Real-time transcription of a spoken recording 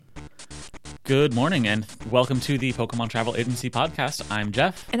Good morning and welcome to the Pokemon Travel Agency podcast. I'm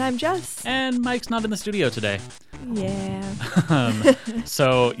Jeff. And I'm Jess. And Mike's not in the studio today. Yeah.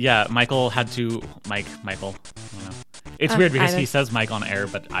 So Michael had to... Michael. I don't know. It's weird because he says Mike on air,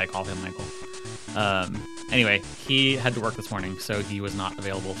 but I call him Michael. Anyway, he had to work this morning, so he was not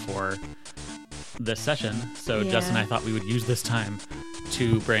available for this session. So Jess and I thought we would use this time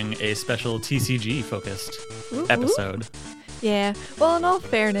to bring a special TCG-focused episode. Yeah. Well, in all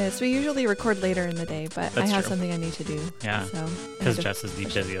fairness, we usually record later in the day, but I have something I need to do. Yeah. Because Jess is the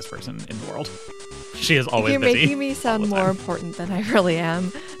busiest person in the world. She is always busy. You're making me sound more time. Important than I really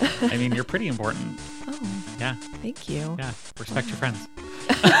am. I mean, you're pretty important. Oh. Yeah. Thank you. Yeah. Respect your friends.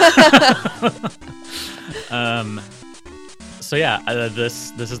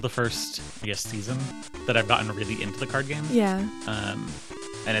 This is the first, I guess, season that I've gotten really into the card game. Yeah.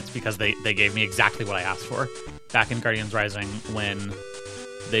 And it's because they gave me exactly what I asked for back in Guardians Rising when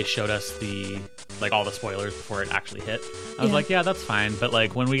they showed us all the spoilers before it actually hit. I was like, yeah, that's fine. But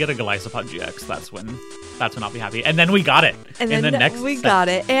when we get a Golisopod GX, that's when I'll be happy. And then we got it. And in then the next we got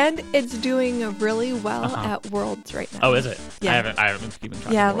it. And it's doing really well at Worlds right now. Oh, is it? Yeah. I haven't been keeping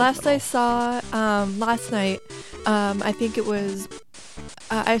track. Yeah, of last I saw, last night, I think it was,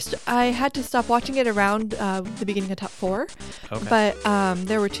 I had to stop watching it around the beginning of top 4. Okay. But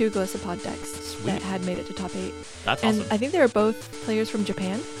there were 2 Golisopod decks that had made it to top 8. That's and awesome. I think they were both players from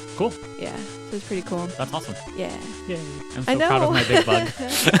Japan. Cool. Yeah, so it's pretty cool. That's awesome. Yeah. Yay. I'm so proud of my big bug.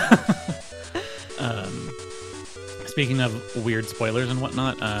 Speaking of weird spoilers and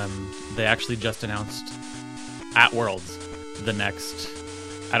whatnot, they actually just announced at Worlds the next...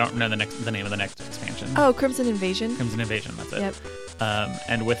 I don't know the name of the next expansion. Oh, Crimson Invasion. Crimson Invasion, that's it. Yep.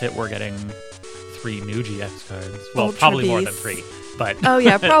 And with it, we're getting 3 new GX cards. Well, Ultra probably more than Beasts. 3, but oh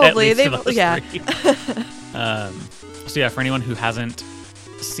yeah, probably. Three. So for anyone who hasn't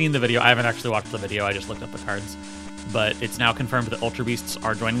seen the video, I haven't actually watched the video. I just looked up the cards, but it's now confirmed that Ultra Beasts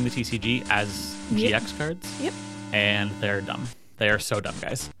are joining the TCG as GX cards. Yep. And they're dumb. They are so dumb,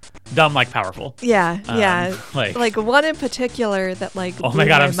 guys. Dumb, powerful. Yeah, yeah. Like one in particular that oh my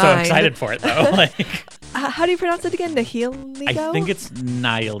god, I'm so excited for it though. How do you pronounce it again? Nihiligo? I think it's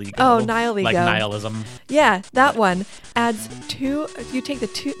Nihiligo. Oh, Nihiligo. Like nihilism. Yeah, that one adds 2. You take the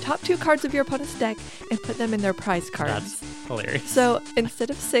top 2 cards of your opponent's deck and put them in their prize cards. That's hilarious. So instead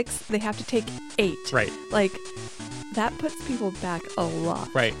of 6, they have to take 8. Right. That puts people back a lot.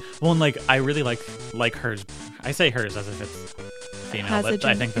 Right. Well, and I really like hers. I say hers as if it's female, but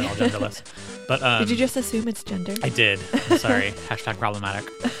I think they're all genderless. But did you just assume it's gender? I did. Sorry. #problematic.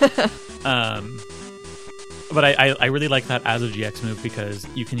 But I really like that as a GX move because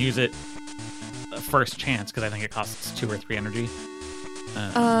you can use it first chance because I think it costs 2 or 3 energy.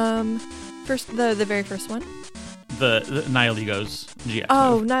 First the very first one. The Nihiligo's GX.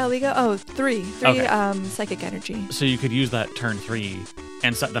 Oh, move. Nihiligo. Oh, 3 Okay. psychic energy. So you could use that turn 3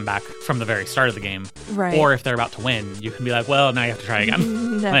 and set them back from the very start of the game. Right. Or if they're about to win, you can be like, well, now you have to try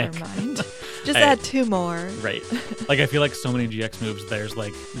again. Never mind. Just add 2 more. Right. I feel like so many GX moves, there's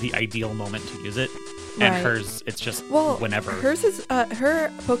the ideal moment to use it. And hers, it's just whenever. Hers is her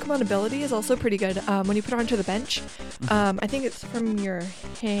Pokemon ability is also pretty good. When you put her onto the bench, I think it's from your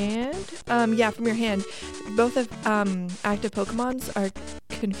hand. From your hand. Both of active Pokemons are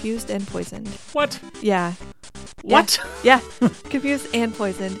confused and poisoned. What? Yeah. What? Yeah. Confused and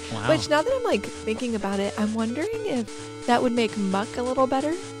poisoned. Wow. Which now that I'm thinking about it, I'm wondering if that would make Muck a little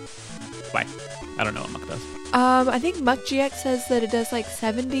better. Why? I don't know what Muck does. I think Muck GX says that it does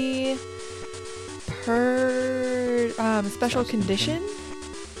 70 per special condition.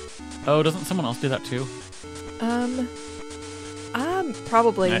 Oh, doesn't someone else do that too?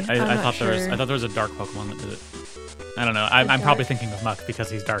 Probably. I thought there was a dark Pokemon that did it. I don't know. I'm probably thinking of Muck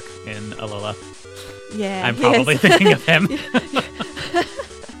because he's dark in Alola. Yeah. I'm probably thinking of him.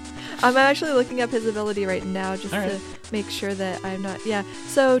 I'm actually looking up his ability right now just to make sure that I'm not... Yeah.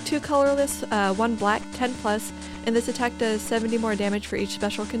 So 2 colorless, 1 black, 10 plus, and this attack does 70 more damage for each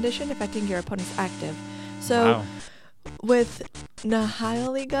special condition affecting your opponent's active. So with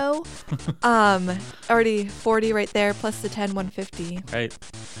Nihiligo, already 40 right there, plus the 10, 150. Right.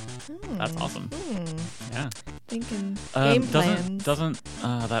 That's awesome. Yeah. Thinking game plans. Doesn't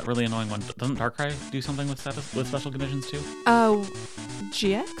that really annoying one? Doesn't Darkrai do something with special conditions too? Oh,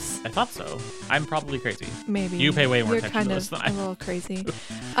 GX? I thought so. I'm probably crazy. Maybe. You pay way more attention to this than I. You're kind of a little crazy.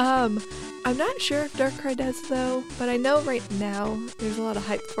 I'm not sure if Darkrai does though, but I know right now there's a lot of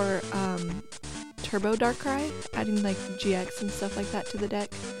hype for Turbo Darkrai, adding GX and stuff like that to the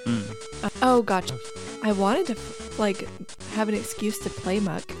deck. Oh, gotcha. I wanted to have an excuse to play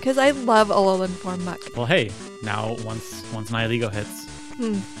Muck because I love Alolan form Muck. Well, hey, now once Nihiligo hits,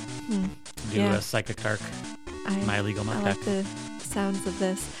 do a Psychic Dark, my illegal monk deck. I like the sounds of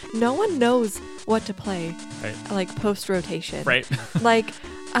this. No one knows what to play, like post-rotation. Right. Like,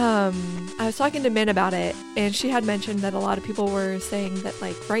 I was talking to Min about it, and she had mentioned that a lot of people were saying that,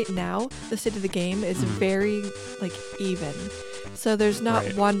 like, right now, the state of the game is very, like, even. So there's not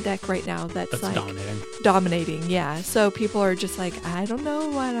one deck right now that's like dominating. Yeah. So people are just like, I don't know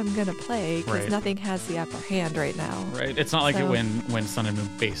what I'm gonna play because nothing has the upper hand right now. Right. It's not like it when Sun and Moon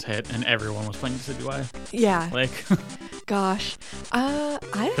base hit and everyone was playing Decidueye. Yeah. Like, gosh, I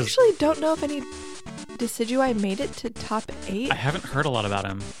actually don't know if any Decidueye made it to top 8. I haven't heard a lot about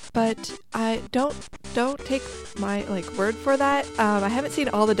him, but I don't take my word for that. I haven't seen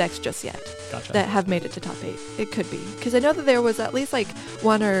all the decks just yet that have made it to top 8. It could be because I know that there was at least like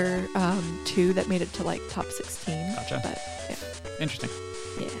 1 or 2 that made it to like top 16. Gotcha. But yeah, interesting.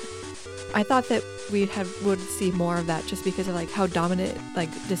 Yeah, I thought that would see more of that just because of like how dominant like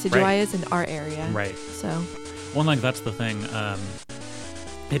Decidueye is in our area. Right. So, well, like that's the thing.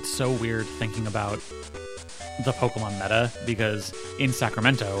 It's so weird thinking about the Pokemon meta because in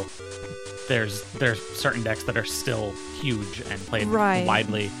Sacramento, there's certain decks that are still huge and played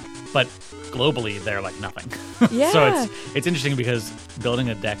widely, but globally they're like nothing. Yeah. So it's interesting because building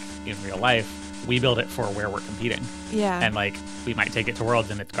a deck in real life, we build it for where we're competing. Yeah. And like we might take it to Worlds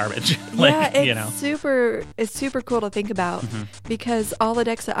and it's garbage. It's super cool to think about because all the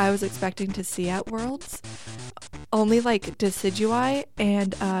decks that I was expecting to see at Worlds, only like Decidueye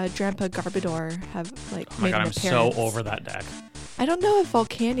and Drampa Garbodor have like made an appearance. I'm so over that deck. I don't know if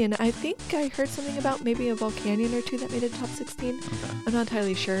Volcanion. I think I heard something about maybe a Volcanion or 2 that made it top 16. Okay. I'm not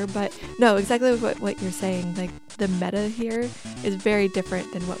entirely sure, but no, exactly what you're saying. Like the meta here is very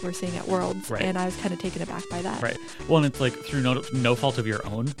different than what we're seeing at Worlds, and I was kind of taken aback by that. Right. Well, and it's like through no fault of your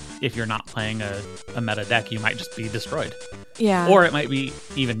own. If you're not playing a meta deck, you might just be destroyed. Yeah. Or it might be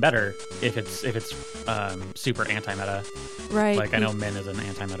even better if it's super anti-meta. Right. Like I know Min is an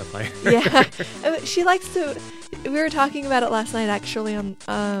anti-meta player. Yeah. She likes to. We were talking about it last night actually on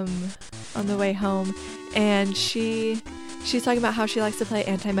the way home, and she's talking about how she likes to play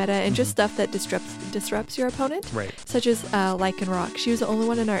anti-meta and just stuff that disrupts your opponent. Right. Such as Lycanroc. She was the only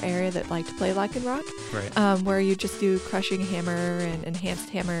one in our area that liked to play Lycanroc. Right. Where you just do Crushing Hammer and Enhanced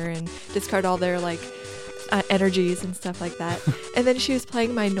Hammer and discard all their like energies and stuff like that. And then she was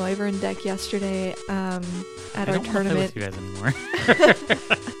playing my Noivern deck yesterday at our tournament. I don't want to play with you guys anymore.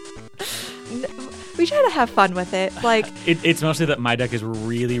 We try to have fun with it. Like it's mostly that my deck is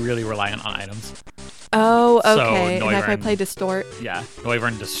really, really reliant on items. Oh, okay. So and if I play Distort,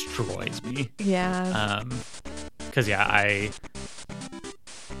 Noivern destroys me. Yeah. Because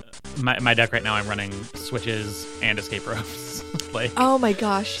my deck right now, I'm running switches and escape ropes. Like, oh my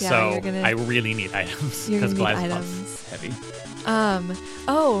gosh, yeah. So I really need items because Glycopod's heavy.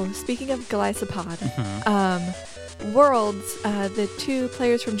 Speaking of Glycopod, Worlds, the 2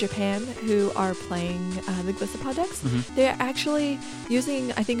 players from Japan who are playing the Glycopod decks, they're actually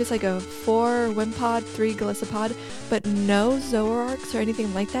using, I think it's like a 4 Wimpod, 3 Glycopod, but no Zoroarks or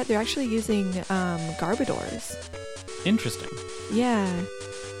anything like that. They're actually using Garbodors. Interesting. Yeah.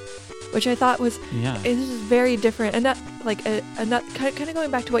 Which I thought was is very different, and not like not kind of going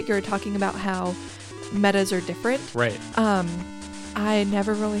back to what you were talking about, how metas are different. Right. I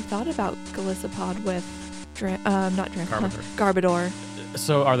never really thought about Glycopod with Garbodor.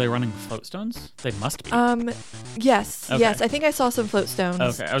 So are they running float stones? They must be. Yes. Okay. Yes. I think I saw some float stones.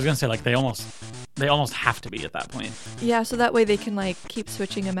 Okay. I was gonna say like they almost have to be at that point. Yeah. So that way they can like keep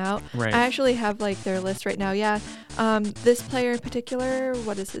switching them out. Right. I actually have like their list right now. Yeah. This player in particular,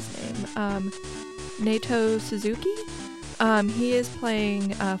 what is his name? Nato Suzuki. He is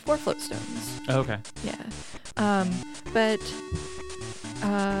playing 4 float stones. Oh, okay. Yeah. But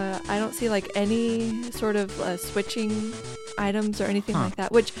I don't see like any sort of switching items or anything like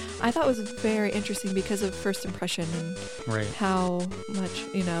that, which I thought was very interesting because of first impression and how much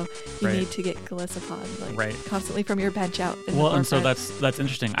you need to get Glycopod constantly from your bench out. Well, and so that's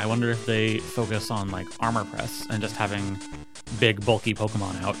interesting. I wonder if they focus on like armor press and just having big bulky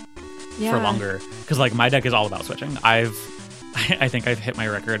Pokemon out for longer, because like my deck is all about switching. I think I've hit my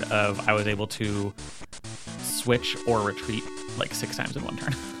record of I was able to switch or retreat like 6 times in one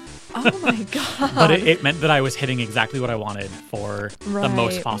turn. Oh my god. But it meant that I was hitting exactly what I wanted for the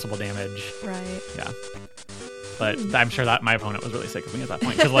most possible damage. Right. Yeah. But I'm sure that my opponent was really sick of me at that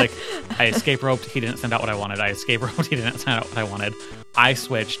point. Because, like, I escape roped, he didn't send out what I wanted. I escape roped, he didn't send out what I wanted. I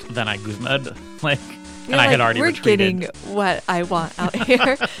switched, then I Guzma'd. I had already retreated. We're getting what I want out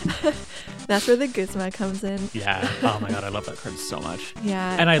here. That's where the Guzma comes in. Yeah. Oh my god, I love that card so much.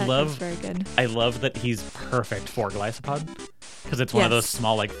 Yeah. And that's very good. I love that he's perfect for Glycopod. because it's one of those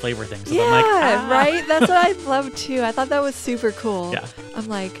small like flavor things. So yeah, I'm like, right? That's what I love too. I thought that was super cool. Yeah. I'm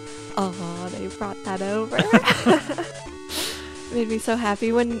like, oh, they brought that over. It made me so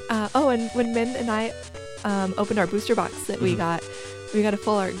happy when and when Min and I opened our booster box that we got a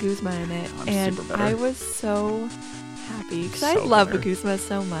full art Guzma in it, and I was so happy because I love the Guzma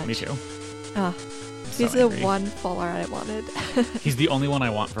so much. Me too. Oh, he's the one full art I wanted. He's the only one I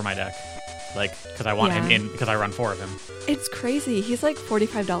want for my deck, like because I want him in because I run 4 of him. It's crazy. He's like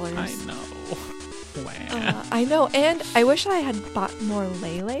 $45. I know. I know, and I wish I had bought more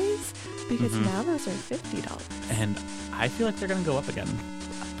Lele's because now those are $50. And I feel like they're gonna go up again.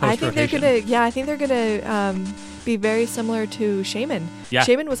 I think they're gonna be very similar to Shaman. Yeah.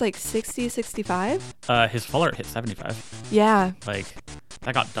 Shaman was like 60, 65. His full art hit 75. Yeah. Like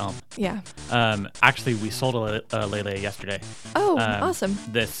that got dumb. Yeah. Actually, we sold a Lele yesterday. Oh, awesome.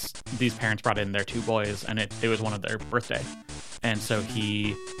 These parents brought in their 2 boys, and it was one of their birthday, and so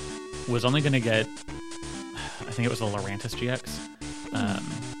he was only gonna get, I think it was a Lurantis GX.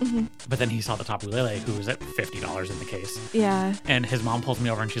 But then he saw the Tapu Lele, who was at $50 in the case. Yeah. And his mom pulls me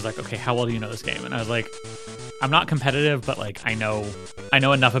over and she's like, okay, how well do you know this game? And I was like, I'm not competitive, but like I know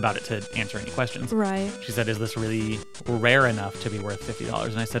enough about it to answer any questions. Right. She said, is this really rare enough to be worth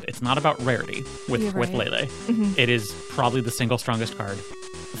 $50? And I said, it's not about rarity with Lele. It is probably the single strongest card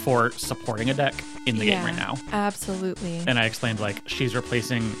for supporting a deck in the game right now. Absolutely. And I explained like she's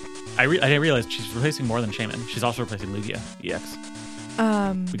replacing, I realized she's replacing more than Shaman. She's also replacing Lugia EX.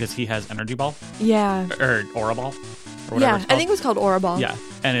 Because he has Energy Ball. Yeah. Or Aura Ball. Or yeah, I think it was called Aura Ball. Yeah,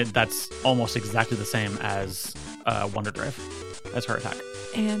 and that's almost exactly the same as Wonder Drive as her attack.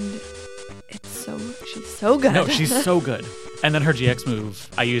 And she's so good. No, she's so good. And then her GX move,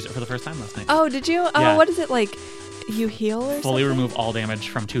 I used it for the first time last night. Oh, did you? Yeah. What is it like? You heal or Fully something? remove all damage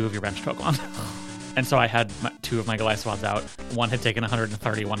from 2 of your bench Pokemon. And so I had 2 of my Goliath Swads out. One had taken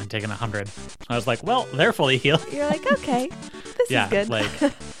 130, one had taken 100. I was like, well, they're fully healed. You're like, okay, this is good. Like,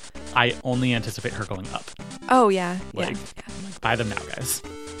 I only anticipate her going up. Oh, yeah. Like, buy them now, guys.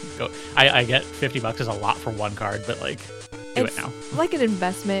 Go. I get $50 is a lot for one card, but like, do it now. Like an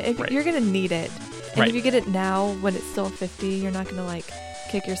investment. If you're going to need it. And if you get it now when it's still 50, you're not going to like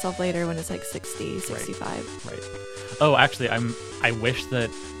kick yourself later when it's like 60, 65. Right. Oh, actually, I wish that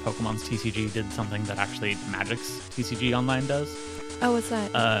Pokemon's TCG did something that actually Magic's TCG Online does. Oh, what's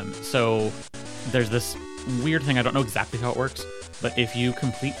that? So there's this weird thing. I don't know exactly how it works, but if you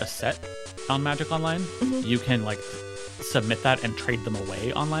complete a set on Magic Online, you can like submit that and trade them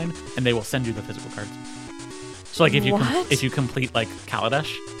away online, and they will send you the physical cards. So like if you complete like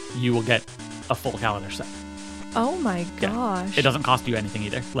Kaladesh, you will get a full Kaladesh set. Oh my gosh. Yeah. It doesn't cost you anything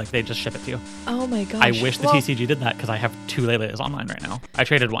either. Like they just ship it to you. Oh my gosh. I wish the TCG did that because I have 2 Lele's online right now. I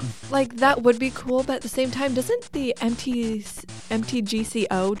traded one. Like that would be cool, but at the same time, doesn't the MTGCO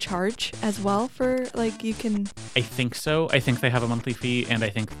charge as well for like you can? I think so. I think they have a monthly fee, and I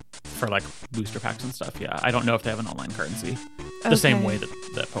think for like booster packs and stuff. Yeah, I don't know if they have an online currency the same way that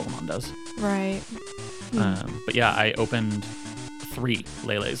Pokemon does. Right. But yeah, I opened 3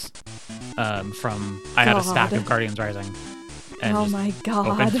 Lele's. From I had a stack of Guardians Rising. And oh my god!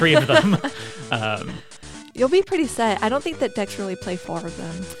 Opened 3 of them. You'll be pretty set. I don't think that decks really play 4 of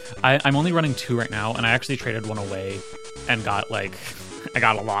them. I'm only running 2 right now, and I actually traded one away and got like I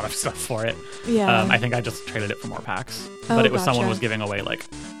got a lot of stuff for it. Yeah. I think I just traded it for more packs, but it was someone was giving away like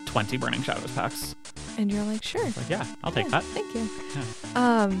 20 Burning Shadows packs. And you're like, sure. Like, yeah, I'll take that. Thank you.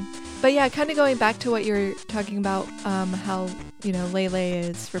 Yeah. But yeah, kind of going back to what you're talking about, how, Lele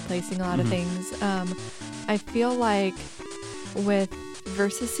is replacing a lot of things. I feel like with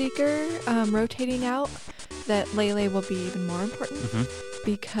Versus Seeker rotating out, that Lele will be even more important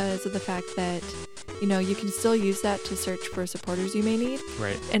because of the fact that, you can still use that to search for supporters you may need.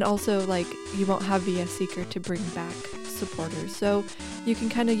 Right. And also, like, you won't have VS Seeker to bring back supporters. So you can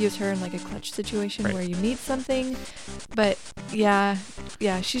kind of use her in like a clutch situation where you need something. But yeah,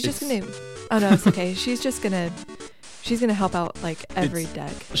 she's just gonna it's okay. She's gonna help out like every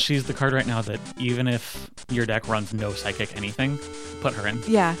deck. She's the card right now that even if your deck runs no psychic anything, put her in.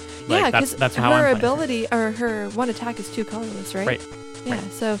 Yeah. Like, because that's how her I'm ability or her one attack is 2 colorless, right? Right. Yeah,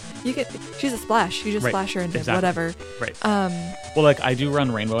 so she's a splash. You just splash her into whatever. Right. Well, like I do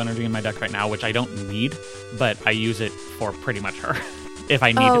run Rainbow Energy in my deck right now, which I don't need, but I use it for pretty much her. if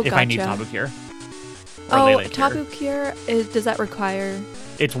I need Tapu Cure. Tapu Cure, does that require?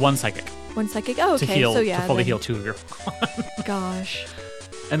 It's 1 psychic. 1 psychic. Oh, okay. To heal, so yeah, to fully heal 2 of your. Gosh.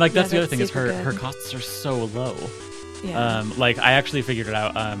 And like that's the other thing is her costs are so low. Yeah. Like I actually figured it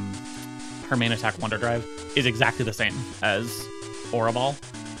out. Her main attack Wonder Drive is exactly the same as Aura Ball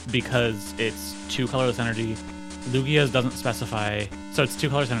because it's 2 colorless energy, Lugia's doesn't specify, so it's 2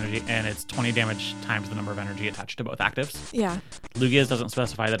 colors energy, and it's 20 damage times the number of energy attached to both actives. Yeah. Lugia's doesn't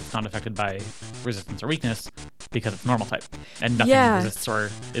specify that it's not affected by resistance or weakness because it's normal type, and nothing resists or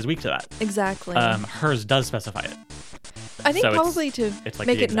is weak to that. Exactly. Hers does specify it. I think So probably to like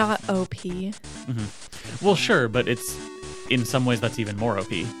make it exact. not OP. Mm-hmm. Well, sure, but it's in some ways that's even more OP.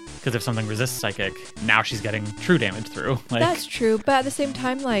 Because if something resists psychic, now she's getting true damage through. Like, that's true, but at the same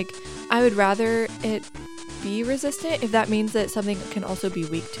time, like, I would rather it be resistant if that means that something can also be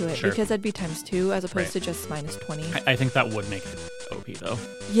weak to it, Sure. because that'd be ×2 as opposed Right. to just -20. I think that would make it OP though.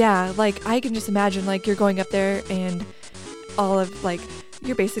 Yeah, like I can just imagine like you're going up there and all of like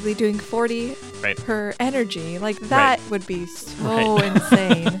you're basically doing 40 Right. per energy. Like that Right. would be so Right.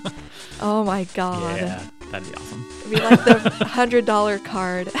 insane. Oh my god. Yeah, that'd be awesome. It'd be like the $100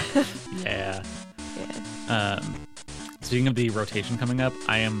 card. Yeah. Yeah. Speaking of the rotation coming up,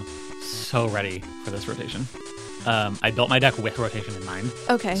 I am so ready for this rotation. I built my deck with rotation in mind.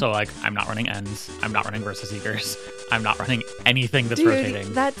 Okay. So like I'm not running ends, I'm not running Versus Seekers, I'm not running anything that's Dude,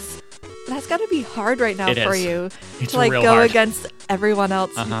 rotating. that's got to be hard right now It for is. you It's to like real go hard. against everyone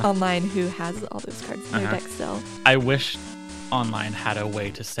else Uh-huh. online who has all those cards in their Uh-huh. deck still. I wish online had a way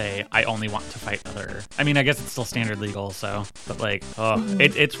to say I only want to fight other. I mean, I guess it's still standard legal, so but like,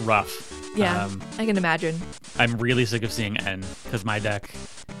 it's rough. Yeah, I can imagine. I'm really sick of seeing N because my deck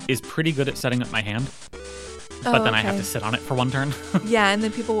is pretty good at setting up my hand, but then I have to sit on it for one turn. Yeah, and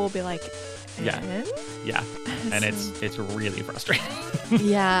then people will be like, Yeah. "Eh?" Yeah, and it's really frustrating.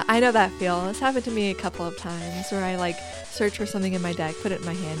 Yeah, I know that feel. It's happened to me a couple of times where I like search for something in my deck, put it in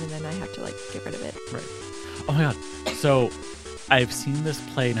my hand, and then I have to like get rid of it. Right. Oh my god. So I've seen this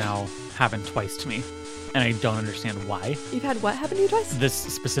play now happen twice to me, and I don't understand why. You've had what happen to you twice? This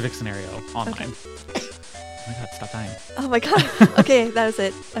specific scenario online. Okay. Oh my god, stop dying. Oh my god. Okay, that is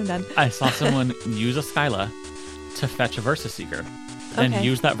it. I'm done. I saw someone use a Skyla to fetch a Versus Seeker, then Okay.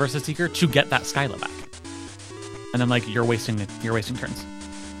 use that Versus Seeker to get that Skyla back. And I'm like, you're wasting turns.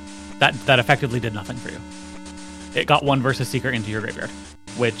 That effectively did nothing for you. It got one Versus Seeker into your graveyard,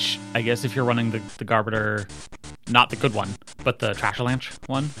 which I guess if you're running the Garbiter, not the good one, but the Trashalanche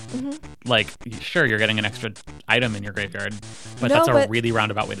one, like, sure, you're getting an extra item in your graveyard, but No, that's a but- really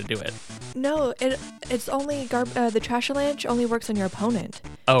roundabout way to do it. No, it's only the Trashalanche only works on your opponent.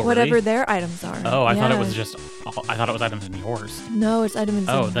 Oh, really? Whatever their items are. Oh, I thought it Yeah. was just. I thought it was items in yours. No, it's items.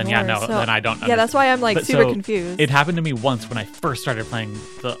 Oh, in then yeah, no, yours, so- then I don't. Yeah, that's why I'm like But super so, confused. It happened to me once when I first started playing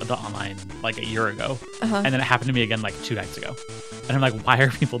the online like a year ago, Uh-huh. and then it happened to me again like 2 nights ago. And I'm like, why are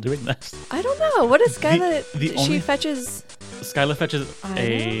people doing this? I don't know. What is Skyla? the She only- fetches. Skyla fetches I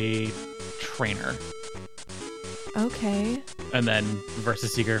a trainer, Okay. and then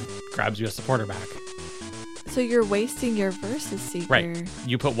Versus Seeker grabs you a supporter back. So you're wasting your Versus Seeker. Right.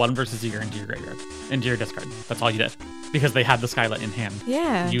 You put one Versus Seeker into your graveyard, into your discard. That's all you did. Because they had the Skyla in hand.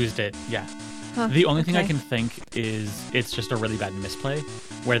 Yeah. Used it, yeah. Huh, The only thing I okay. can think is it's just a really bad misplay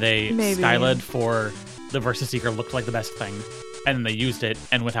where they Maybe. Skyla'd for the Versus Seeker looked like the best thing, and then they used it,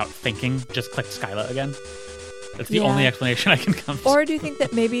 and without thinking, just clicked Skyla again. That's the Yeah. only explanation I can come to. Or do you think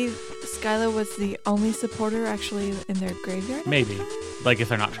that maybe Skyla was the only supporter actually in their graveyard? at the Maybe. time? Like if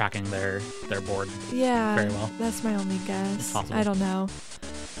they're not tracking their board. Yeah. Very well. That's my only guess. possible. I don't know.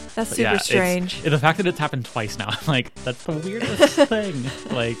 That's But super yeah, strange. the fact that it's happened twice now, I'm like, that's the weirdest thing.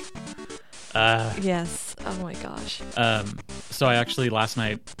 Like, Yes. Oh my gosh. so I actually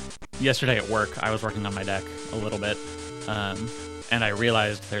yesterday at work, I was working on my deck a little bit, and I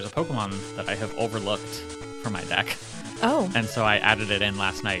realized there's a Pokemon that I have overlooked for my deck, Oh. and so I added it in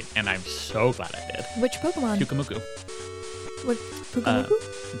last night, and I'm so glad I did. Which Pokemon? Pyukumuku, What?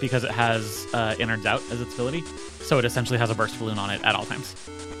 Pukamuku? because it has Innards Out as its ability, so it essentially has a Burst Balloon on it at all times.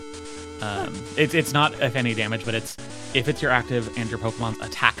 It's not if any damage, but if it's your active and your Pokemon's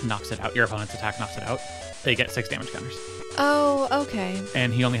attack knocks it out, your opponent's attack knocks it out, they get 6 damage counters. Oh, okay.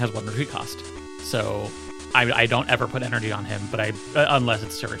 And he only has 1 retreat cost, so I don't ever put energy on him, but unless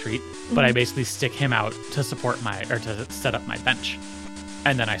it's to retreat. But I basically stick him out to support to set up my bench,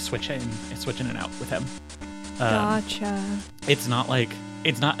 and then I switch in and out with him. Gotcha. It's not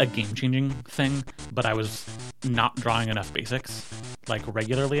a game-changing thing, but I was not drawing enough basics like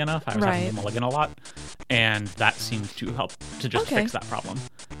regularly enough. I was having to mulligan a lot, and that seemed to help to just fix that problem.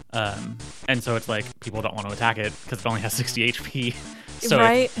 And so it's like people don't want to attack it because it only has 60 HP. So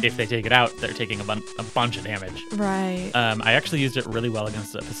if they take it out, they're taking a bunch of damage. Right. I actually used it really well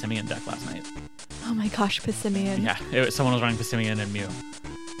against the Pissimian deck last night. Oh my gosh, Pissimian. Yeah, someone was running Pissimian and Mew.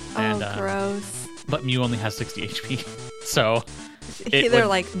 And, gross. But Mew only has 60 HP, so They're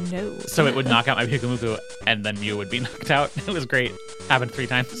like, no. So it would knock out my Pyukumuku, and then Mew would be knocked out. It was great. Happened 3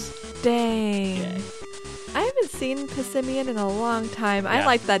 times. Dang. Yeah. I haven't seen Passimian in a long time. Yeah. I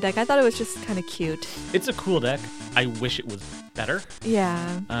liked that deck. I thought it was just kind of cute. It's a cool deck. I wish it was better.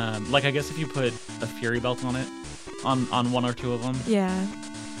 Yeah. Like, I guess if you put a Fury Belt on it, on one or two of them. Yeah.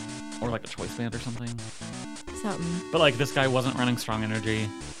 Or like a Choice Band or something. Something. But like, this guy wasn't running Strong Energy.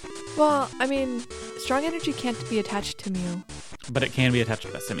 Well, I mean, Strong Energy can't be attached to Mew. But it can be attached to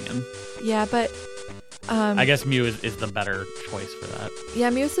Passimian. Yeah, but... I guess Mew is the better choice for that. Yeah,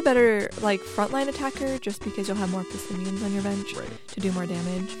 Mew's the better, like, frontline attacker, just because you'll have more Passimians on your bench to do more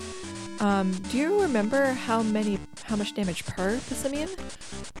damage. Do you remember how much damage per Passimian?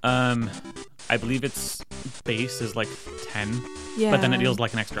 I believe its base is like 10, Yeah. but then it deals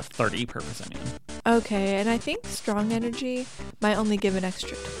like an extra 30 per Passimian. Okay, and I think Strong Energy might only give an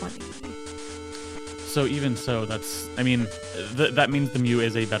extra 20. So even so, that's, I mean, that means the Mew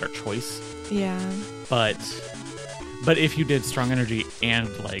is a better choice. Yeah. But if you did Strong Energy and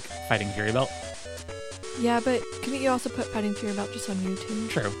like Fighting Fury Belt. Yeah, but couldn't you also put Fighting Fury Belt just on Mew too?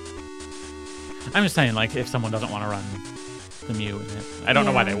 True. I'm just saying, like, if someone doesn't want to run the Mew in it, I don't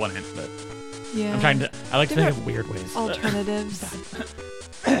know why they wouldn't, but yeah. I like to think of weird ways. Alternatives.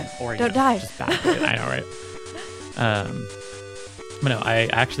 Or don't die. Just bad. I know, right? But no, I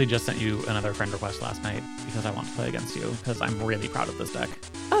actually just sent you another friend request last night because I want to play against you because I'm really proud of this deck.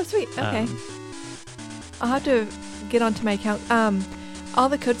 Oh, sweet. Okay. I'll have to get onto my account. All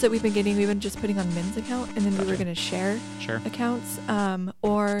the codes that we've been getting, we've been just putting on Min's account, and then we were going to share accounts.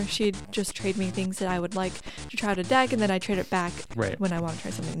 Or she'd just trade me things that I would like to try out a deck, and then I trade it back when I want to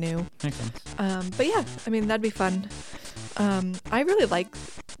try something new. Makes sense. But yeah, I mean, that'd be fun. I really like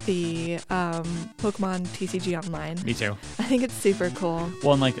the Pokemon TCG Online. Me too. I think it's super cool.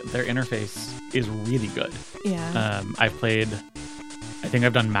 Well, and like their interface is really good. Yeah. I think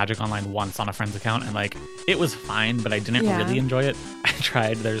I've done Magic Online once on a friend's account, and like it was fine, but I didn't really enjoy it. I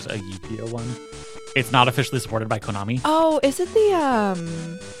tried. There's a Yu-Gi-Oh one. It's not officially supported by Konami. Oh, is it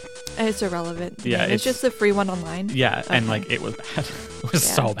the It's irrelevant. Yeah, it's just the free one online. Yeah, okay. And like it was bad. It was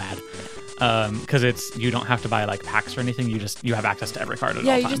so bad. Because you don't have to buy like packs or anything. You have access to every card at all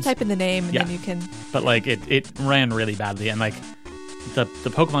times. Yeah, you just type in the name and then you can. But like it ran really badly, and like the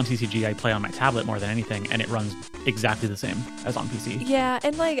Pokemon TCG I play on my tablet more than anything, and it runs exactly the same as on PC. Yeah,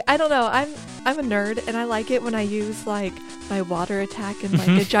 and like I don't know, I'm a nerd, and I like it when I use like my water attack and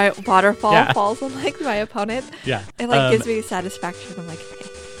like a giant waterfall falls on like my opponent. Yeah, it like gives me satisfaction. I'm like, hey.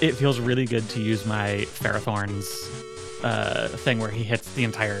 It feels really good to use my Ferrothorn's thing where he hits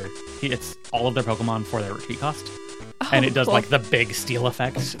all of their Pokemon for their retreat cost. And it does like the big steal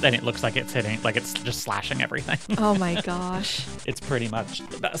effect, and it looks like it's hitting, like it's just slashing everything. Oh my gosh. It's pretty much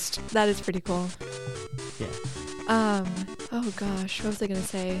the best. That is pretty cool. Yeah. Oh gosh, what was I gonna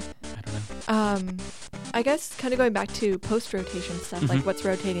say? I don't know. I guess kind of going back to post-rotation stuff, like what's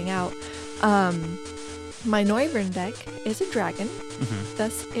rotating out. My Noivern deck is a dragon,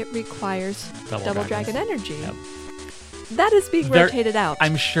 thus it requires double dragon energy. Yep. That is being rotated out.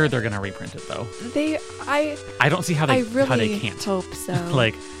 I'm sure they're gonna reprint it though. I don't see how they can't. Hope so.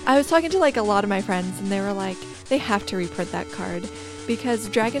 Like, I was talking to like a lot of my friends, and they were like, they have to reprint that card because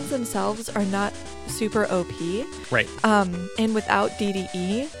dragons themselves are not super OP. Right. And without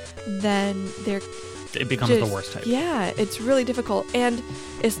DDE, then it becomes the worst type. Yeah, it's really difficult, and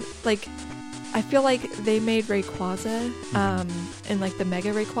it's like. I feel like they made Rayquaza and like the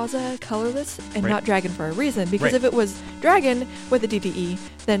Mega Rayquaza colorless and not dragon for a reason. Because if it was dragon with a DDE,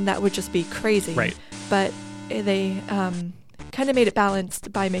 then that would just be crazy. Right. But they kind of made it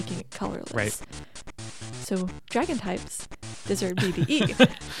balanced by making it colorless. Right. So dragon types deserve DDE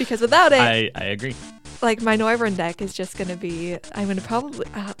because without it, I agree. Like my Noivern deck is just gonna be. I'm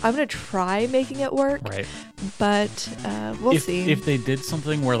gonna try making it work. Right. But we'll see. If they did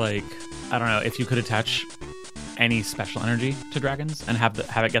something where like. I don't know, if you could attach any special energy to dragons and have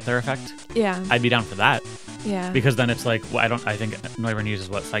it get their effect. Yeah. I'd be down for that. Yeah. Because then it's like, well, I think Noivern uses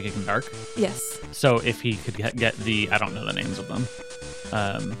what, Psychic and Dark? Yes. So if he could get I don't know the names of them.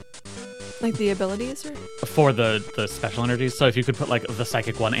 Like the abilities or? For the special energies. So if you could put like the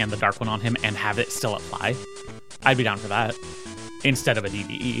Psychic one and the Dark one on him and have it still apply, I'd be down for that. Instead of a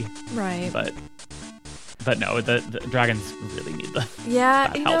DDE. Right. But no, the dragons really need the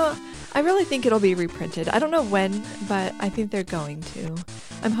help. I really think it'll be reprinted. I don't know when, but I think they're going to.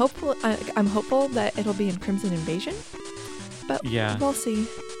 I'm hopeful that it'll be in Crimson Invasion, but we'll see.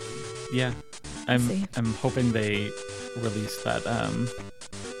 Yeah, I'm hoping they release that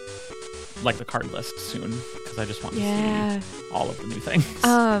like the card list soon because I just want to see all of the new things.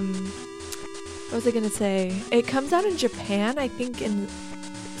 What was I gonna say? It comes out in Japan, I think, in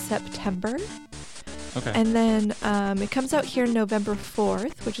September. Okay. And then it comes out here November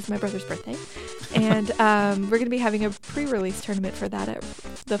 4th, which is my brother's birthday. And we're going to be having a pre-release tournament for that at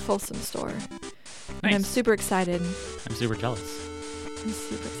the Folsom store. Nice. And I'm super excited. I'm super jealous. I'm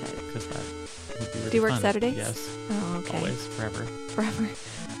super excited. Because that would be really Do you work fun. Saturdays? Yes. Oh, okay. Always, forever. Forever.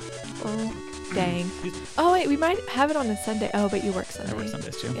 Oh, dang. Oh, wait, we might have it on a Sunday. Oh, but you work Sunday. I work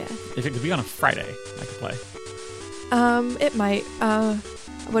Sundays too. Yeah. If it could be on a Friday, I could play. It might.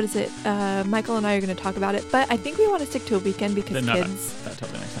 What is it? Michael and I are going to talk about it, but I think we want to stick to a weekend because kids. That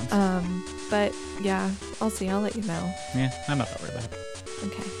totally makes sense. But yeah, I'll see. I'll let you know. Yeah, I'm not that worried about it.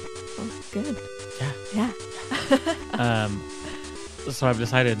 Okay. Well, good. Yeah. So I've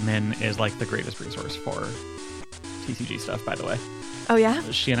decided Min is like the greatest resource for TCG stuff, by the way. Oh, yeah?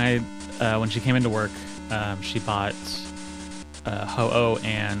 She and I, when she came into work, she bought Ho-Oh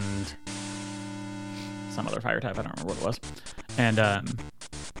and some other fire type. I don't remember what it was. And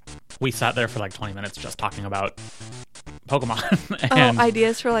we sat there for like 20 minutes just talking about Pokemon. And,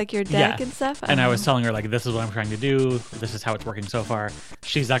 ideas for like your deck and stuff? And I was telling her, like, this is what I'm trying to do. This is how it's working so far.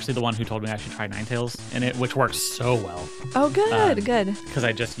 She's actually the one who told me I should try Ninetales in it, which works so well. Oh, good, good. Because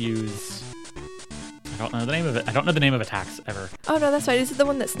I just use... I don't know the name of it. I don't know the name of attacks ever. Oh, no, that's right. Is it the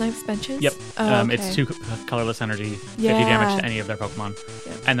one that snipes benches? Yep. Oh, okay. It's 2 colorless energy, 50 Yeah. damage to any of their Pokemon.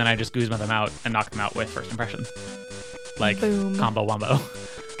 Yep. And then I just Guzma them out and knock them out with First Impression. Like, Boom. combo wombo.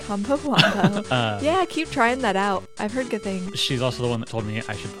 Combo wombo. Yeah, keep trying that out. I've heard good things. She's also the one that told me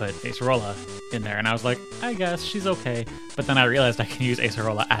I should put Acerola in there. And I was like, I guess she's okay. But then I realized I can use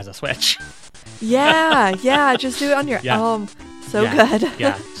Acerola as a switch. Yeah, just do it on your... Yeah. Good.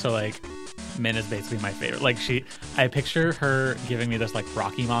 Yeah, so like... Min is basically my favorite. Like I picture her giving me this like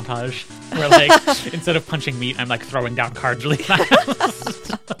Rocky montage where like instead of punching meat, I'm like throwing down cards really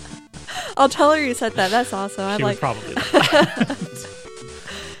fast. I'll tell her you said that. That's awesome. She would probably love that.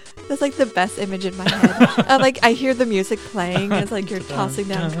 That's like the best image in my head. I hear the music playing as like you're tossing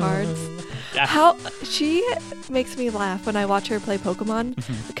down cards. Yeah. How she makes me laugh when I watch her play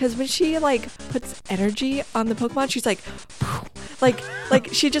Pokemon because when she like puts energy on the Pokemon, she's like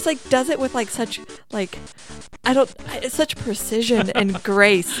she just like does it with like such like such precision and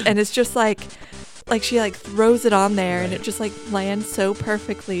grace, and it's just like she like throws it on there, right. And it just like lands so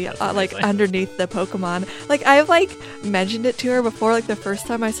perfectly like underneath the Pokemon. Like I've like mentioned it to her before, like the first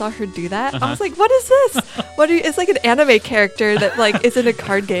time I saw her do that. I was like, what is this? It's like an anime character that like is in a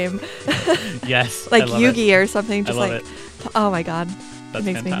card game. Yes. Like Yu-Gi or something. Just like it. Oh my god. That's it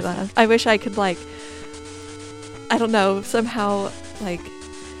makes fantastic. me laugh. I wish I could like I don't know, somehow like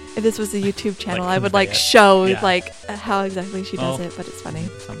if this was a YouTube channel, I would like show like how exactly she does it, but it's funny.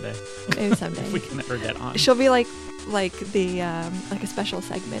 Someday. Maybe someday. If we can ever get on. She'll be like the like a special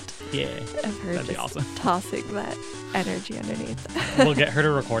segment. Yeah. Of her That'd just be awesome. tossing that energy underneath. We'll get her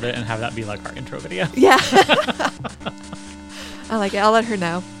to record it and have that be like our intro video. Yeah. I like it. I'll let her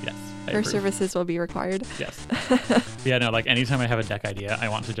know. Yes. Her services will be required. Yes. Yeah, no, like anytime I have a deck idea, I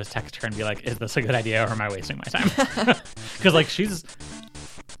want to just text her and be like, is this a good idea or am I wasting my time? Because like she's,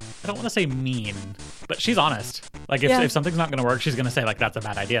 I don't want to say mean, but she's honest. Like if something's not going to work, she's going to say like, that's a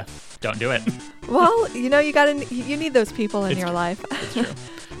bad idea. Don't do it. Well, you need those people in your life. It's true.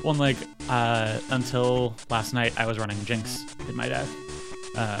 Well, like until last night, I was running Jinx in my deck.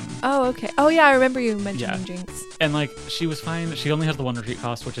 Oh, okay. Oh, yeah, I remember you mentioning Jinx. And like she was fine. She only has the 1 retreat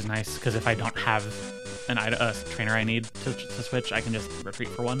cost, which is nice because if I don't have a trainer I need to switch, I can just retreat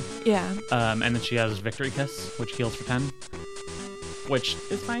for 1. Yeah. And then she has Victory Kiss, which heals for 10, which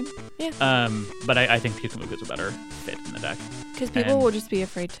is fine. Yeah. But I think Pyukumuku is a better fit in the deck. Because people will just be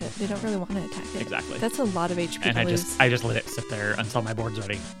afraid to. They don't really want to attack it. Exactly. That's a lot of HP and to lose. I just let it sit there until my board's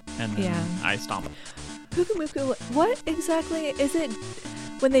ready, and then I stomp. Pyukumuku, what exactly is it?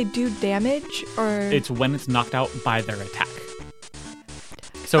 When they do damage, or it's when it's knocked out by their attack.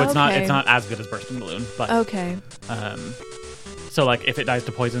 So it's not as good as Bursting Balloon, but okay. So like if it dies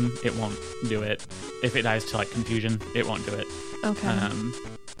to poison, it won't do it. If it dies to like confusion, it won't do it. Okay.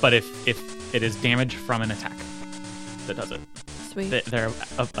 But if it is damage from an attack, that does it. Sweet. Their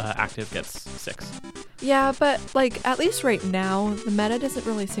active gets 6. Yeah, but like at least right now, the meta doesn't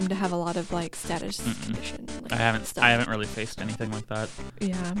really seem to have a lot of like status condition. Like, I haven't really faced anything like that.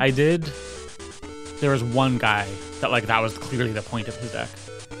 Yeah. I did. There was one guy that was clearly the point of his deck,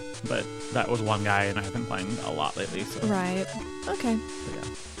 but that was one guy, and I've been playing a lot lately. So. Right. Okay.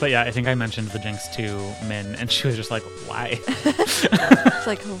 But yeah, I think I mentioned the Jinx to Min, and she was just like, "Why?" It's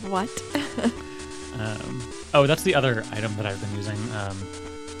like what? That's the other item that I've been using.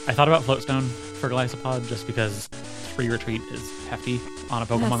 I thought about Floatstone for Glycopod just because 3 retreat is hefty on a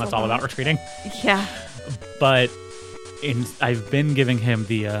Pokemon that's all about retreating. Yeah. But I've been giving him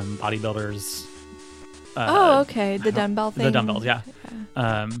the bodybuilder's Okay. The dumbbell thing. The dumbbells, yeah.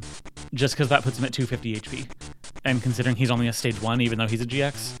 Just because that puts him at 250 HP. And considering he's only a stage 1, even though he's a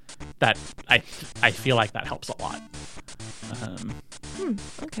GX, that I feel like that helps a lot.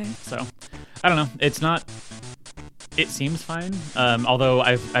 Okay. So, I don't know. It's not... It seems fine. Although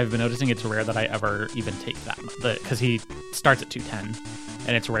I've been noticing it's rare that I ever even take that much. Because he starts at 210,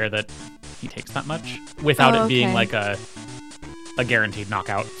 and it's rare that he takes that much without it being like a guaranteed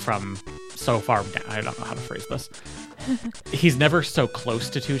knockout from so far down. I don't know how to phrase this. He's never so close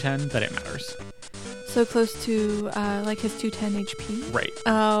to 210 that it matters. So close to like his 210 HP? Right.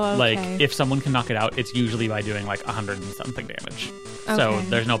 Oh, okay. Like if someone can knock it out, it's usually by doing like 100 and something damage. Okay. So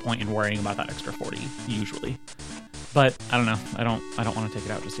there's no point in worrying about that extra 40 usually. But I don't know. I don't want to take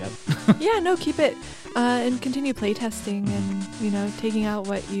it out just yet. Yeah, no, keep it and continue playtesting and taking out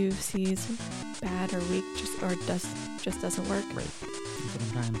what you see is bad or weak, just doesn't work. Right. That's what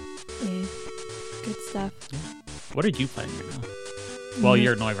I'm trying. Yeah. Good stuff. Yeah. What are you playing right now? Well,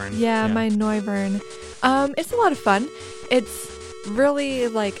 you're Noivern. Yeah, my Noivern. It's a lot of fun. It's really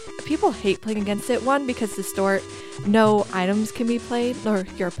like people hate playing against it. One, because distort, no items can be played, or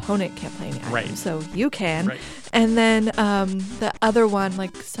your opponent can't play any items, right. So you can. Right. And then the other one,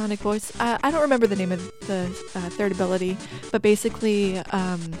 like Sonic Voice, I don't remember the name of the third ability, but basically,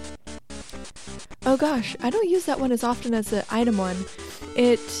 oh gosh, I don't use that one as often as the item one.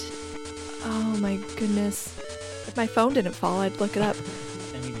 Oh my goodness. If my phone didn't fall, I'd look it up.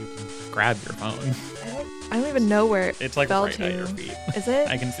 I mean, you can grab your phone. I don't even know where it's like fell right to. at your feet. Is it?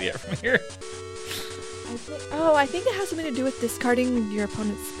 I can see it from here. I think it has something to do with discarding your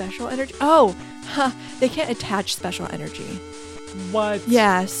opponent's special energy. Oh, they can't attach special energy. What?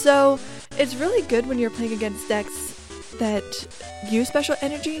 Yeah, so it's really good when you're playing against decks that use special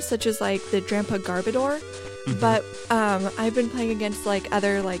energy, such as like the Drampa Garbodor. Mm-hmm. But I've been playing against like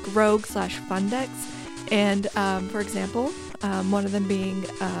other like rogue/fun decks, and for example, one of them being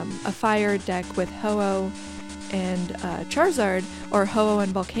a fire deck with Ho-Oh and Charizard, or Ho-Oh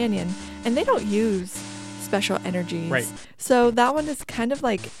and Volcanion, and they don't use special energies. Right. So that one is kind of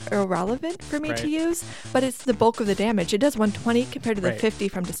like irrelevant for me to use, but it's the bulk of the damage. It does 120 compared to the 50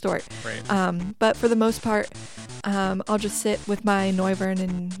 from Distort. Right. But for the most part, I'll just sit with my Noivern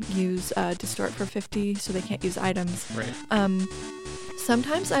and use Distort for 50, so they can't use items. Right.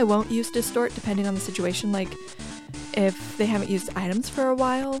 Sometimes I won't use Distort depending on the situation, like if they haven't used items for a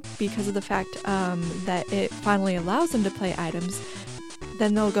while, because of the fact that it finally allows them to play items.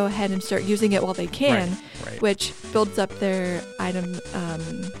 Then they'll go ahead and start using it while they can, which builds up their item,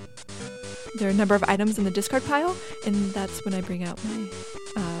 their number of items in the discard pile, and that's when I bring out my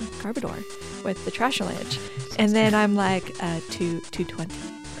Garbodor with the Trash Edge, and then I'm like 220.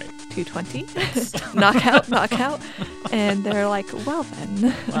 220 knockout, and they're like, well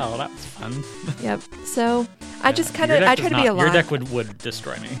then. Wow, that's fun. Yep. So I just kind of I try to be a lot. Your deck would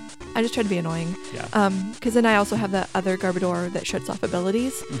destroy me. I just try to be annoying. Yeah. Because then I also have the other Garbodor that shuts off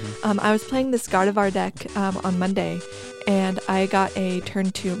abilities. Mm-hmm. I was playing this Gardevoir deck on Monday, and I got a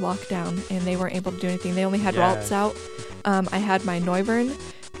turn 2 lockdown, and they weren't able to do anything. They only had Ralts out. I had my Noivern,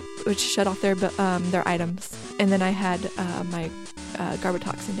 which shut off their items, and then I had my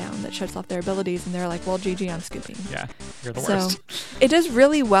Garbotoxin down that shuts off their abilities, and they're like, well, GG on scooping. Yeah, you're the worst. So it does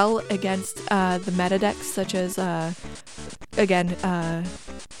really well against the meta decks, such as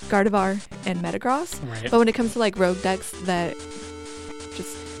Gardevoir and Metagross. Right. But when it comes to like rogue decks that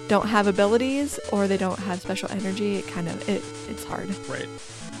just don't have abilities or they don't have special energy, it's hard. Right.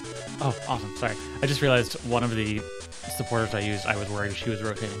 Oh, awesome. Sorry. I just realized one of the supporters I used, I was worried she was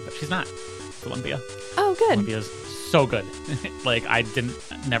rotating, but she's not. It's Olympia. Oh, good. Olympia's so good. Like, I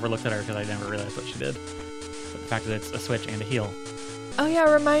never looked at her because I never realized what she did. But the fact that it's a switch and a heal. Oh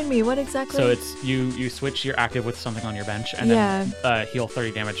yeah, remind me, what exactly? So it's you switch your active with something on your bench, and then heal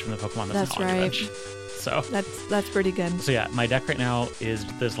 30 damage from the Pokemon that's not on your bench. So that's pretty good. So yeah, my deck right now is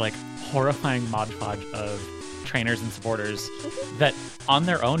this like horrifying Mod Podge of trainers and supporters that on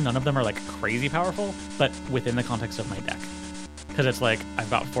their own, none of them are like crazy powerful, but within the context of my deck. Because it's like, I've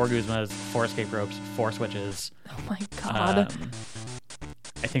got 4 Guzmas, 4 Escape Ropes, 4 Switches. Oh my god.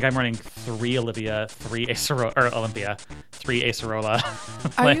 I think I'm running 3 Olivia, 3 Olympia, 3 Acerola.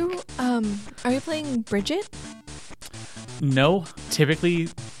 Are you playing Bridget? No, typically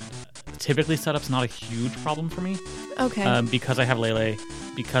setup's not a huge problem for me. Okay. Because I have Lele,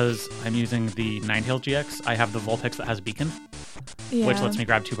 because I'm using the Ninetales GX, I have the Vulpix that has Beacon, which lets me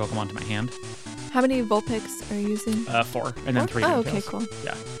grab 2 Pokemon to my hand. How many Vulpix are you using? 4, and then 3 Ninetales. Oh, okay, cool.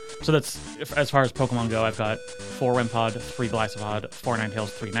 Yeah. So that's, as far as Pokemon go, I've got 4 Wimpod, 3 Gliscopod, 4 Ninetales,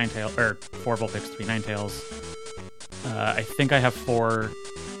 3 Ninetales, or 4 Vulpix, 3 Ninetales. I think I have 4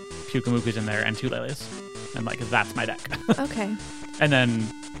 Pyukamukus in there and 2 Lele's. And like that's my deck. Okay. And then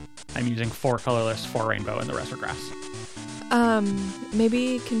I'm using 4 colorless, 4 rainbow, and the rest are grass.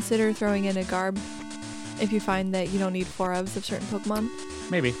 Maybe consider throwing in a Garb if you find that you don't need 4 ofs of certain Pokemon.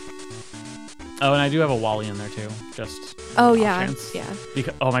 Maybe. Oh, and I do have a Wally in there too. Just chance. Yeah.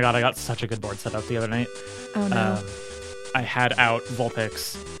 Because, oh my god, I got such a good board set up the other night. Oh no. I had out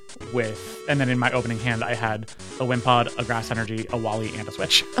Vulpix and then in my opening hand I had a Wimpod, a Grass Energy, a Wally, and a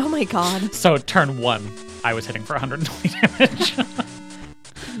Switch. Oh my god. So turn 1, I was hitting for 120 damage.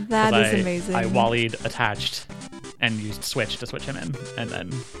 That is amazing. I Wallied, attached, and used Switch to switch him in, and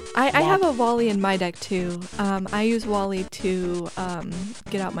then... I have a Wally in my deck too. I use Wally to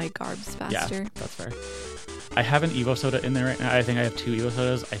get out my Garbs faster. Yeah, that's fair. I have an Evo Soda in there right now. I think I have 2 Evo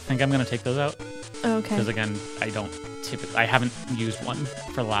Sodas. I think I'm going to take those out. Okay. Because again, I haven't used one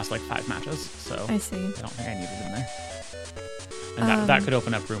for the last like 5 matches, so I see. I don't think I need it in there. And that could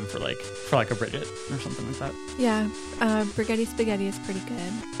open up room for like a Bridget or something like that. Yeah, Brigetti Spaghetti is pretty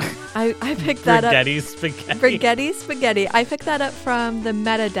good. I picked that up. Brigetti Spaghetti. I picked that up from the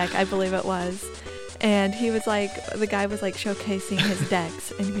Meta deck, I believe it was. And he was like, the guy was like showcasing his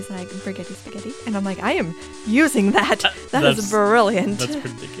decks, and he's like, Brigetti Spaghetti. And I'm like, I am using that. That is brilliant. That's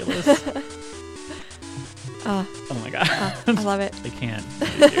ridiculous. Oh my god. I love it. I can't.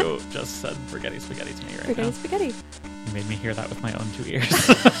 You just said Brigetti Spaghetti to me right now. Brigetti Spaghetti. You made me hear that with my own 2 ears.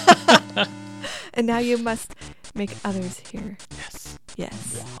 And now you must make others hear.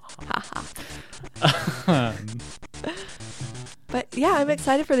 Yes. Haha. But yeah, I'm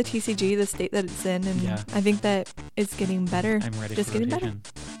excited for the TCG, the state that it's in, and I think that it's getting better. I'm ready just for getting rotation.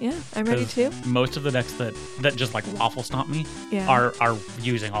 Better. Yeah, I'm ready too. Most of the decks that just like waffle stomp me are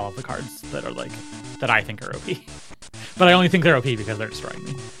using all of the cards that are like that I think are OP. But I only think they're OP because they're destroying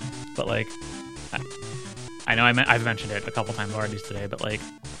me. But like I know I've mentioned it a couple times already today, but like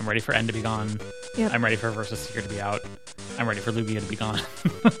I'm ready for End to be gone. Yep. I'm ready for Versus Seeker to be out. I'm ready for Lugia to be gone.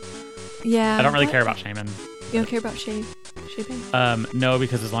 Yeah. I don't really care about Shaman. You don't care about Shaman? No,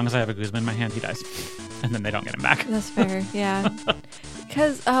 because as long as I have a Guzma in my hand, he dies. And then they don't get him back. That's fair, yeah.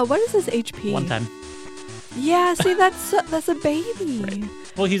 Because, what is his HP? 110. Yeah, see, that's a baby. Right.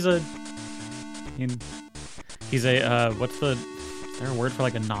 Well, he's a, what's the, is there a word for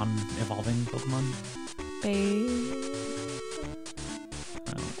like a non-evolving Pokemon?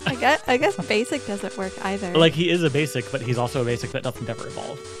 I guess basic doesn't work either. Like, he is a basic, but he's also a basic that doesn't ever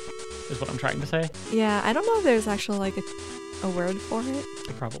evolve, is what I'm trying to say. Yeah, I don't know if there's actually like a word for it.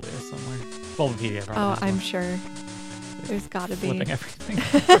 It probably is somewhere. Bulbapedia probably. Oh, I'm sure. There's gotta be. Flipping everything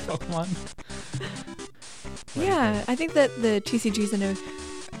for Pokemon. Yeah, I think that the TCG's in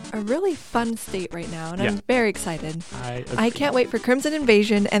a really fun state right now, and I'm very excited. I can't wait for Crimson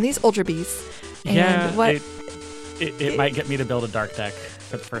Invasion and these Ultra Beasts. And it might get me to build a dark deck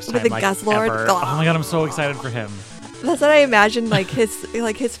for the first time with the Guzzlord. Ever. Oh my god, I'm so excited for him. That's what I imagine. Like his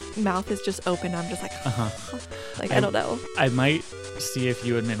mouth is just open. I'm just like, I don't know. I might see if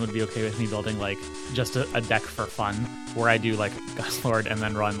you and Min would be okay with me building like just a deck for fun, where I do like Guzzlord and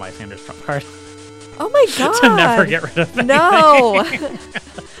then run Lysander's trump card. Oh my god! To never get rid of anything.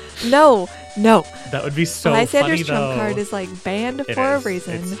 No. That would be so Lysander's funny though. Trump card is like banned for a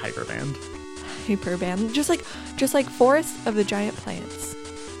reason. It's hyper banned. Hyper banned. Just like Forest of the Giant Plants.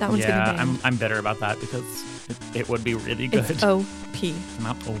 That one's getting banned. I'm bitter about that because it would be really good. It's OP. It's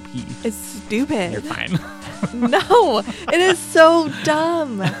not OP. It's stupid. You're fine. No, it is so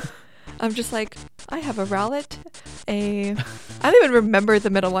dumb. I'm just like, I have a Rowlet, I don't even remember the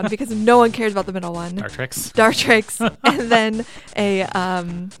middle one because no one cares about the middle one. Dartrix, and then a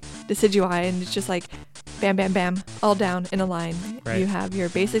Decidueye, and it's just like bam, bam, bam, all down in a line. Right. You have your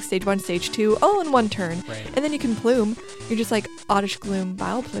basic stage 1, stage 2, all in one turn. Right. And then you can plume. You're just like Oddish Gloom,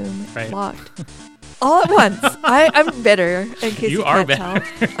 Vileplume, locked. All at once. I'm bitter, in case you can't tell.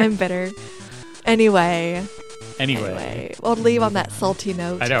 I'm bitter. Anyway, we'll leave on that salty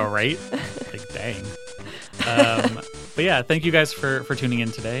note. I know, right? Like, dang. But yeah, thank you guys for tuning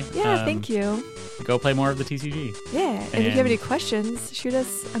in today. Yeah, thank you. Go play more of the TCG. Yeah, and if you have any questions, shoot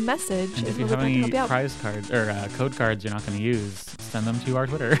us a message. And if you have any prize cards or code cards you're not going to use, send them to our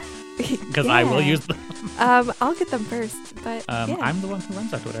Twitter. Because I will use them. I'll get them first, but I'm the one who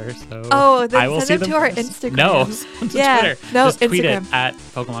runs our Twitter, so then I will send them to our first. Instagram. No, send to Twitter. No, just tweet Instagram. it at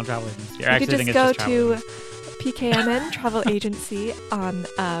Pokemon Travel Agency. You could just go to PKMN Travel Agency on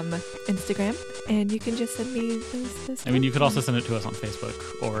Instagram, and you can just send me those. I mean, you could also send it to us on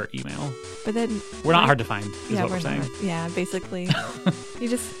Facebook or email. But then we're not hard to find, is what we're saying. Yeah, basically. You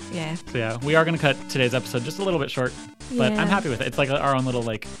just, yeah. So yeah, we are going to cut today's episode just a little bit short, but I'm happy with it. It's like our own little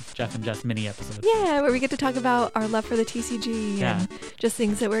like Jeff and Jess mini episode. Yeah, where we get to talk about our love for the TCG and just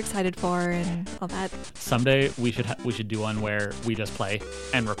things that we're excited for and all that. Someday we should do one where we just play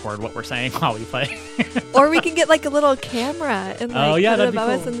and record what we're saying while we play. Or we can get like a little camera and like put it above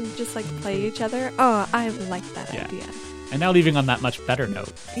us cool. and just like play each other. Oh, I like that idea. And now leaving on that much better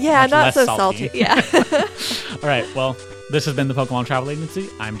note. Yeah, not so salty. Yeah. All right. Well, this has been the Pokemon Travel Agency.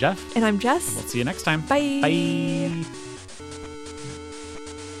 I'm Jeff. And I'm Jess. We'll see you next time. Bye. Bye.